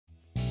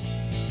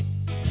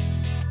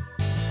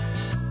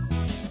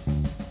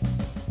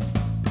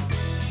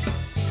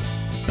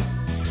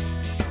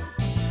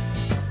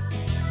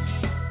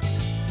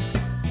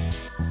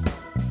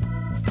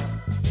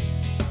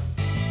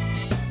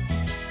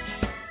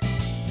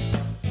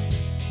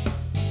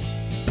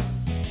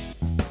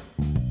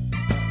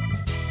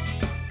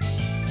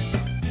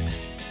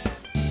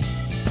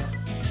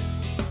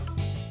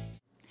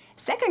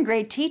Second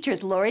grade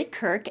teachers Lori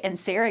Kirk and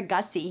Sarah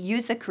Gussie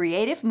use the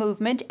creative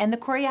movement and the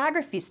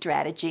choreography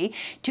strategy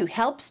to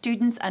help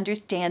students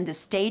understand the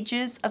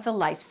stages of the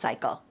life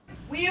cycle.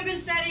 We have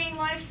been studying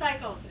life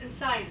cycles in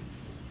science,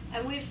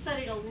 and we've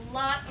studied a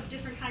lot of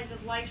different kinds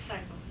of life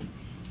cycles.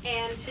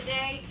 And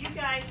today, you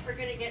guys are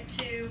going to get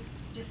to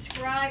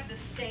describe the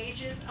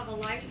stages of a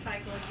life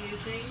cycle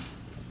using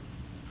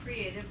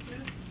creative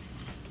movement.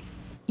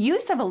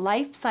 Use of a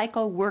life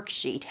cycle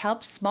worksheet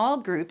helps small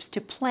groups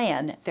to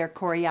plan their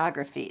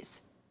choreographies.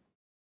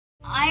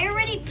 I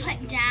already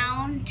put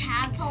down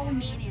tadpole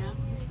mania.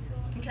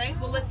 Okay,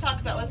 well let's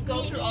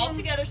go through all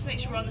together to make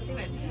sure we're on the same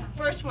page.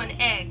 First one,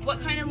 egg.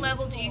 What kind of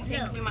level do you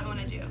think we might want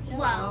to do?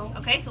 Low.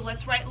 Okay, so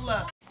let's write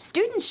low.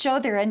 Students show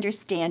their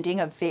understanding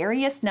of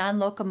various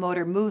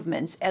non-locomotor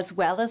movements as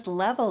well as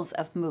levels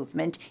of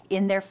movement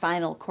in their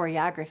final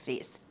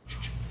choreographies.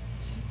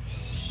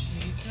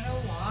 She's gonna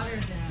water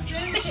them.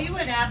 She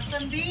would have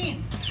some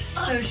beans.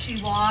 So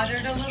she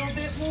watered a little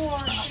bit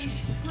more. She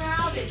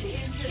sprouted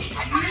into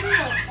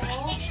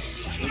beautiful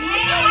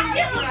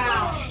bean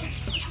sprouts.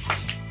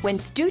 When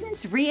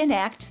students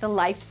reenact the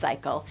life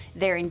cycle,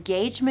 their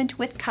engagement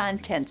with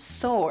content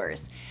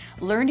soars.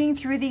 Learning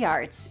through the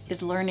arts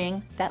is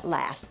learning that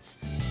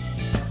lasts.